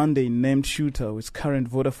on Monday named Shuter, its current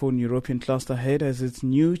Vodafone European cluster head, as its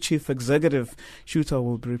new chief executive. Shuter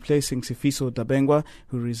will be replacing Sifiso Dabengwa,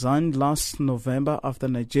 who resigned last November after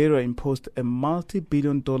Nigeria imposed a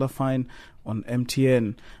multi-billion-dollar fine on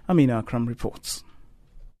MTN. Amina Akram reports.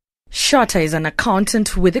 Shuter is an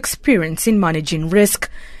accountant with experience in managing risk.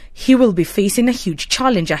 He will be facing a huge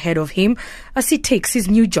challenge ahead of him as he takes his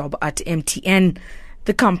new job at MTN.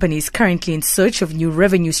 The company is currently in search of new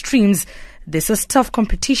revenue streams. This as tough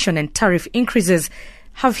competition and tariff increases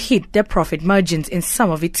have hit their profit margins in some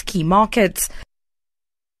of its key markets.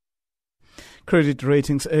 Credit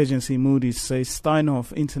ratings agency Moody's says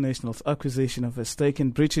Steinhoff International's acquisition of a stake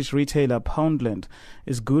in British retailer Poundland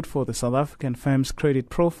is good for the South African firm's credit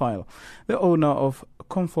profile. The owner of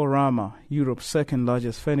Conforama, Europe's second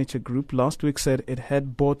largest furniture group, last week said it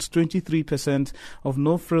had bought 23% of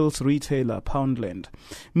No Frills retailer Poundland.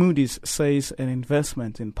 Moody's says an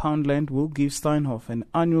investment in Poundland will give Steinhoff an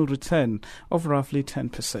annual return of roughly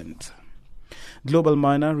 10%. Global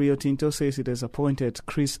miner Rio Tinto says it has appointed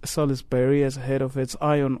Chris Salisbury as head of its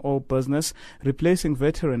iron ore business, replacing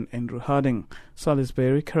veteran Andrew Harding.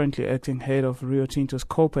 Salisbury, currently acting head of Rio Tinto's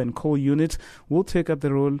copper and coal unit, will take up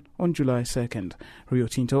the role on July 2nd. Rio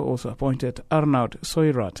Tinto also appointed Arnoud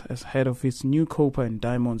Soirat as head of its new copper and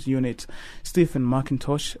diamonds unit, Stephen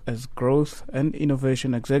McIntosh as growth and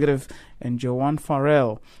innovation executive, and Joanne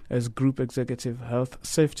Farrell as group executive health,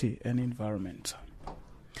 safety and environment.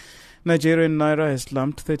 Nigerian naira has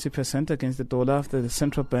slumped 30% against the dollar after the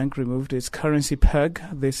central bank removed its currency peg.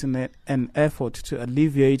 This in an effort to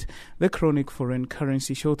alleviate the chronic foreign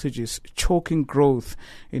currency shortages choking growth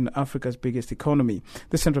in Africa's biggest economy.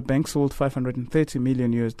 The central bank sold $530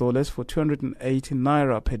 million for 280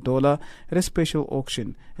 naira per dollar at a special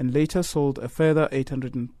auction and later sold a further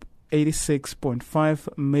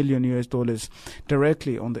 $886.5 million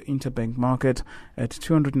directly on the interbank market at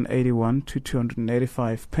 281 to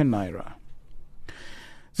 285 per naira.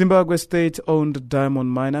 Zimbabwe state-owned diamond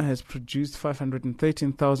miner has produced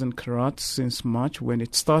 513,000 carats since March when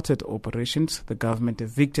it started operations. The government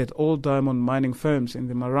evicted all diamond mining firms in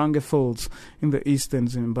the Marange Fields in the eastern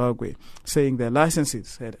Zimbabwe, saying their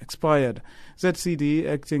licenses had expired. ZCD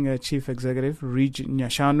acting chief executive Rij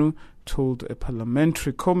Nyashanu told a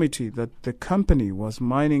parliamentary committee that the company was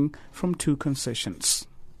mining from two concessions.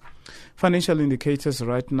 Financial indicators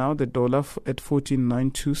right now: the dollar at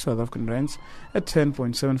 14.92 South African rands, at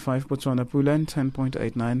 10.75 Botswana Pula, and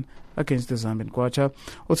 10.89 against the Zambian Kwacha.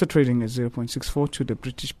 Also trading at 0.64 to the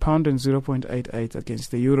British pound and 0.88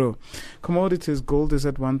 against the euro. Commodities: gold is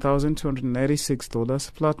at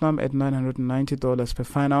 $1,286, platinum at $990 per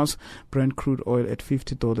fine ounce, Brent crude oil at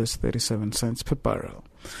 $50.37 per barrel.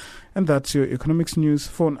 And that's your economics news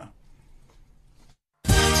for now.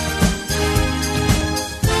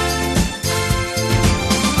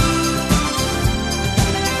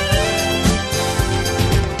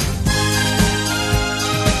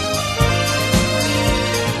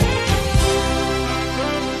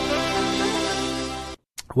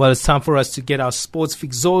 Well, it's time for us to get our sports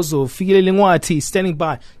fix. Zozo Figile Lingwati standing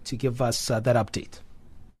by to give us that update.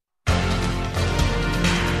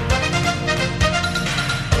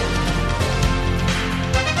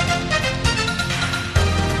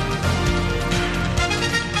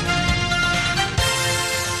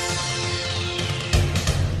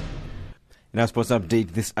 In our sports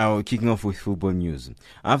update this hour, kicking off with football news.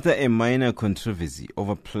 After a minor controversy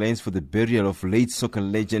over plans for the burial of late soccer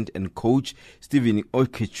legend and coach Stephen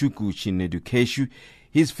Okechukwu Chinedu Keshu,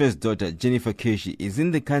 his first daughter Jennifer Keshi is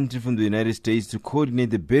in the country from the United States to coordinate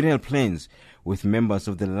the burial plans with members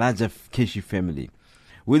of the larger Keshi family.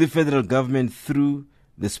 With the federal government through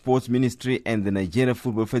the Sports Ministry and the Nigeria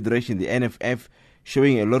Football Federation, the NFF,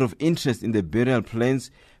 showing a lot of interest in the burial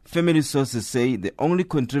plans, family sources say the only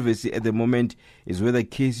controversy at the moment is whether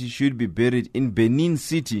Casey should be buried in Benin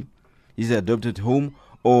City, his adopted home,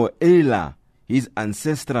 or Eila, his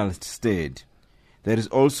ancestral state. there is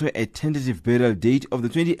also a tentative burial date of the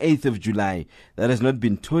 28th of July that has not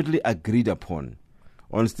been totally agreed upon.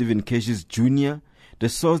 On Stephen Keshe's Jr., the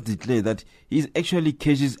source declared that he is actually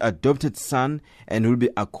Keshe's adopted son and will be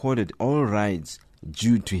accorded all rights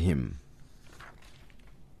due to him.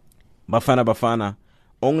 Bafana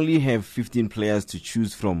only have 15 players to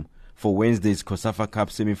choose from for Wednesday's COSAFA Cup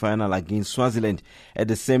semi-final against Swaziland at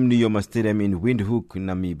the Sam Nujoma Stadium in Windhoek,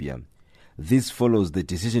 Namibia. This follows the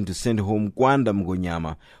decision to send home Kwanda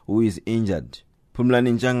Mgonyama, who is injured,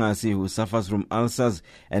 Phumlani Njangasi, who suffers from ulcers,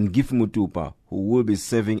 and Gif Mutupa, who will be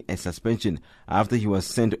serving a suspension after he was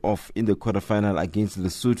sent off in the quarterfinal against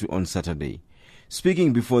Lesotho on Saturday.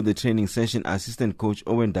 Speaking before the training session, assistant coach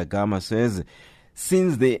Owen Dagama says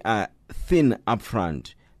since they are thin up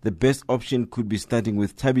front, the best option could be starting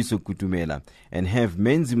with Thabiso Kutumela and have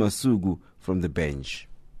Menzi Masuku from the bench.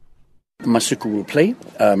 Masuku will play,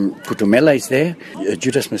 Kutumela is there,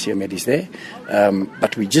 Judas Masiamed is there,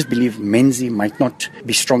 but we just believe Menzi might not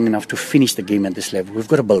be strong enough to finish the game at this level. We've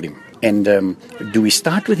got to build him. And do we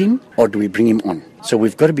start with him or do we bring him on? So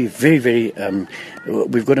we've got to be very,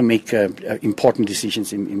 we've got to make important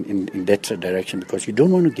decisions in that direction, because you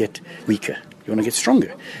don't want to get weaker. You want to get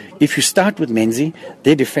stronger. If you start with Menzi,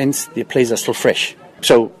 their defense, their players are still fresh.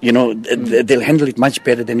 So, they'll handle it much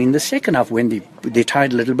better than in the second half when they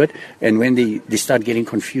tired a little bit and when they start getting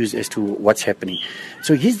confused as to what's happening.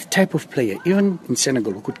 So he's the type of player, even in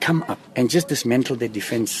Senegal, who could come up and just dismantle their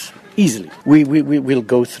defense easily. We'll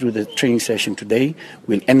go through the training session today.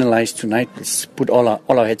 We'll analyze tonight. Let's put all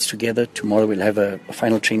our heads together. Tomorrow we'll have a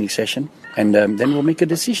final training session, and then we'll make a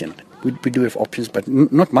decision. We do have options, but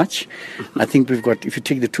not much. I think we've got, if you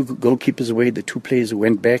take the two goalkeepers away, the two players who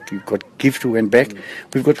went back, you've got Gift who went back,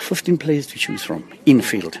 we've got 15 players to choose from in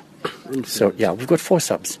field. So, yeah, we've got 4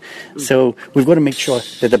 subs. So we've got to make sure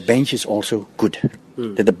that the bench is also good,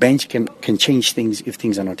 that the bench can change things if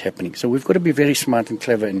things are not happening. So we've got to be very smart and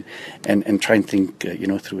clever and try and think,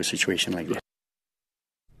 through a situation like that.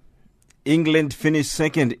 England finished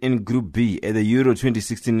second in Group B at the Euro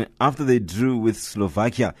 2016 after they drew with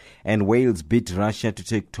Slovakia, and Wales beat Russia to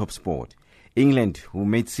take top spot. England, who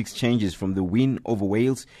made 6 changes from the win over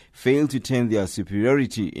Wales, failed to turn their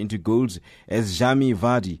superiority into goals as Jamie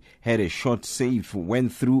Vardy had a shot save when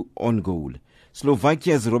through on goal.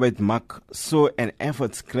 Slovakia's Robert Mak saw an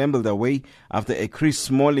effort scrambled away after a Chris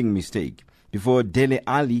Smalling mistake, before Dele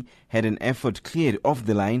Alli had an effort cleared off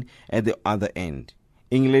the line at the other end.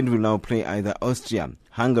 England will now play either Austria,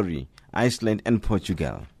 Hungary, Iceland and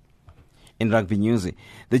Portugal. In rugby news,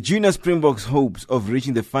 the Junior Springboks' hopes of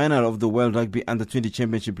reaching the final of the World Rugby Under-20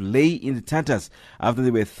 Championship lay in the tatters after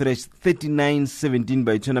they were thrashed 39-17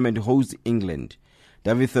 by tournament host England.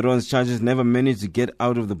 David Theron's Chargers never managed to get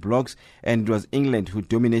out of the blocks, and it was England who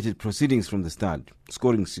dominated proceedings from the start,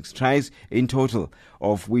 scoring 6 tries in total,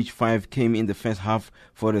 of which 5 came in the first half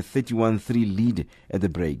for a 31-3 lead at the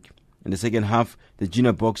break. In the second half, the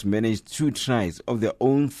Junior Boks managed 2 tries of their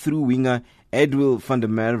own through winger Edwil van der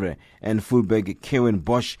Merwe and fullback Kevin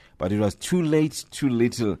Bosch, but it was too late, too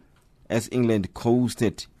little, as England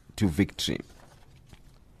coasted to victory.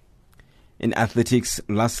 In athletics,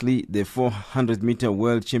 lastly, the 400-meter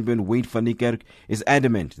world champion Wade van Niekerk is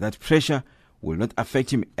adamant that pressure will not affect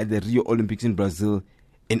him at the Rio Olympics in Brazil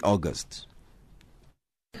in August.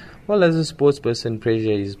 Well, as a sports person,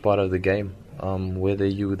 pressure is part of the game. Whether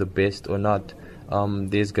you're the best or not,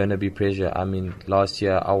 there's going to be pressure. I mean, last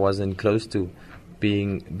year I wasn't close to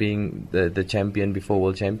being the champion before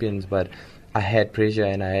World Champions, but I had pressure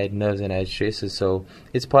and I had nerves and I had stresses. So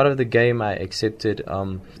it's part of the game. I accept it.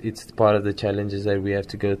 It's part of the challenges that we have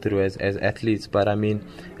to go through as athletes. But I mean,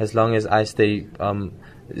 as long as I stay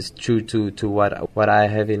true to what I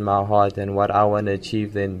have in my heart and what I want to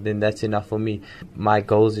achieve, then that's enough for me. My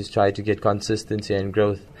goals is try to get consistency and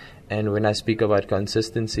growth. And when I speak about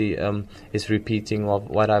consistency, it's repeating of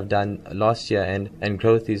what I've done last year. And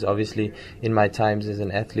growth is obviously in my times as an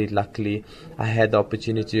athlete. Luckily, I had the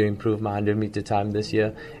opportunity to improve my 100-meter time this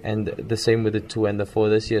year. And the same with the 2 and the 4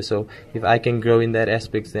 this year. So if I can grow in that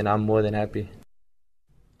aspect, then I'm more than happy.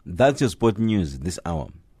 That's your sport news this hour.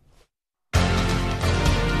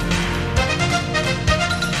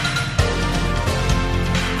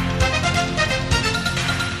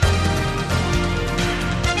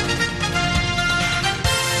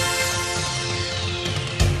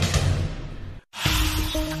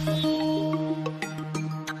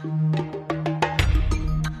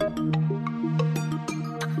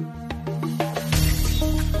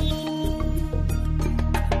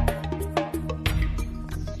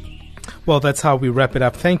 Well, that's how we wrap it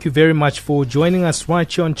up. Thank you very much for joining us right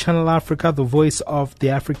here on Channel Africa, the voice of the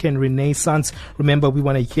African Renaissance. Remember, we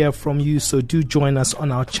want to hear from you, so do join us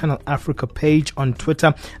on our Channel Africa page on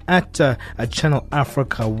Twitter at Channel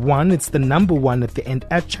Africa 1. It's the number 1 at the end,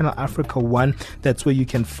 at Channel Africa 1. That's where you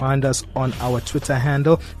can find us on our Twitter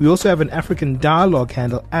handle. We also have an African Dialogue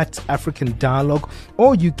handle at African Dialogue,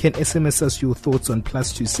 or you can SMS us your thoughts on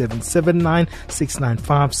 +2779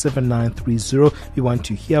 695 7930. We want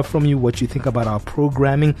to hear from you what you think about our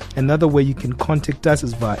programming. Another way you can contact us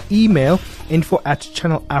is via email.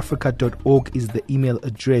 info@channelafrica.org is the email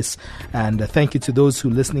address. And thank you to those who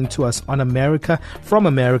are listening to us from America.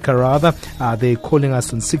 They're calling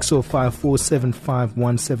us on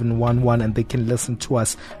 605-475-1711, and they can listen to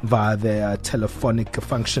us via their telephonic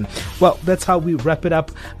function. Well, that's how we wrap it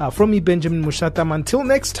up. From me, Benjamin Mushatam. Until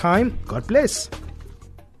next time, God bless.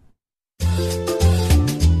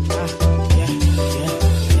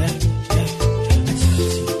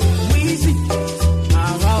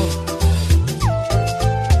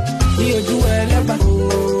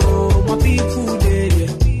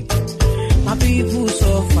 My people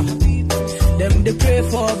suffer, them they pray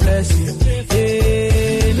for blessing.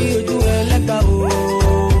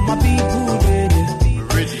 My people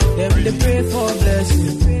them they pray for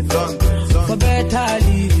blessing, for better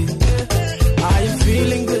living. Are you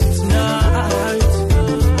feeling good tonight?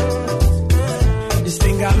 This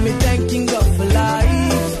thing got me thanking God for life.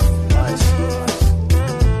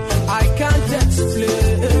 I can't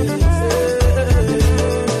explain.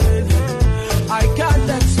 I can't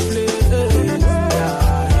explain.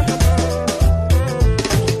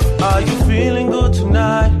 Are you feeling good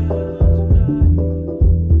tonight?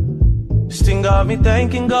 This thing got me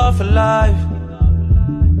thanking God for life.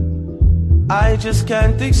 I just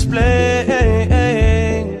can't explain.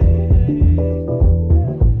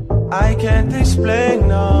 I can't explain,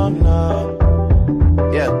 no.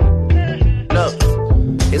 Yeah. Look,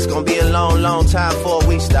 it's gonna be a long, long time before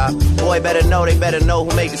we stop. Boy, they better know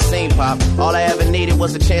who made the scene pop. All I ever needed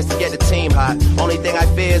was a chance to get the team hot. Only thing I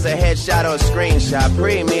fear is a headshot or a screenshot.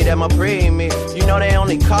 Pre-me, them a pre-me. You know they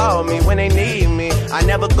only call me when they need me. I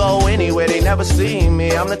never go anywhere, they never see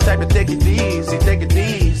me. I'm the type to take it easy, take it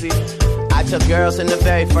easy. I took girls in the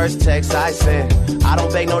very first text I sent. I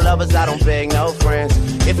don't beg no lovers, I don't beg no friends.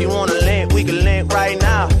 If you wanna link, we can link right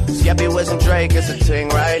now. Skeppy with some Drake, it's a ting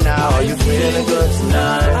right now. Are you feeling good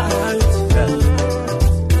tonight?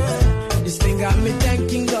 This thing got me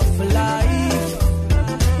thanking God for life.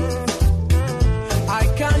 I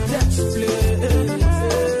can't explain.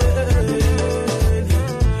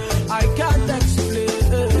 I can't explain.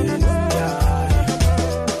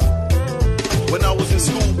 When I was in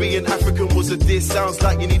school, being African was a diss. Sounds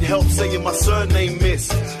like you need help saying my surname, miss.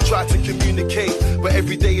 Try to communicate, but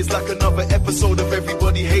every day is like another episode of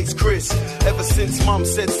Everybody Hates Chris. Ever since mum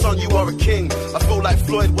said, son, you are a king, I feel like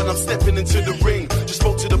Floyd when I'm stepping into the ring. Just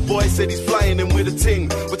spoke to the boy, said he's flying in with a ting.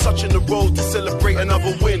 We're touching the road to celebrate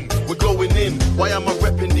another win. We're going in. Why am I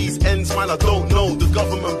repping these ends, man? I don't know. The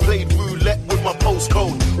government played roulette with my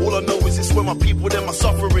postcode. All I know is it's where my people, them are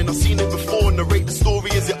suffering. I've seen it before, narrate the story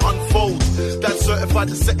as it unfolds. Dad certified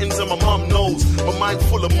the settings and my mum knows. My mind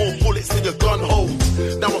full of more bullets than your gun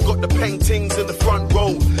holds. Now I got the paintings in the front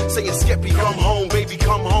row, saying Skeppy, come home, baby,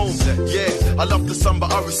 come home. Yeah, I love the sun,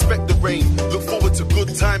 but I respect the rain. Look forward to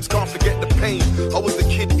good times, can't forget the pain. I was the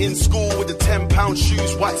kid in school with the 10-pound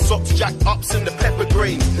shoes, white socks, jacked ups, and the pepper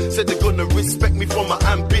grains. Said they're gonna respect me for my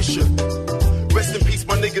ambition. Rest in peace,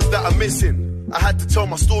 my niggas that are missing. I had to tell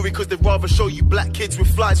my story cause they'd rather show you black kids with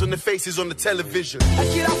flies on their faces on the television. What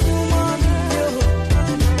you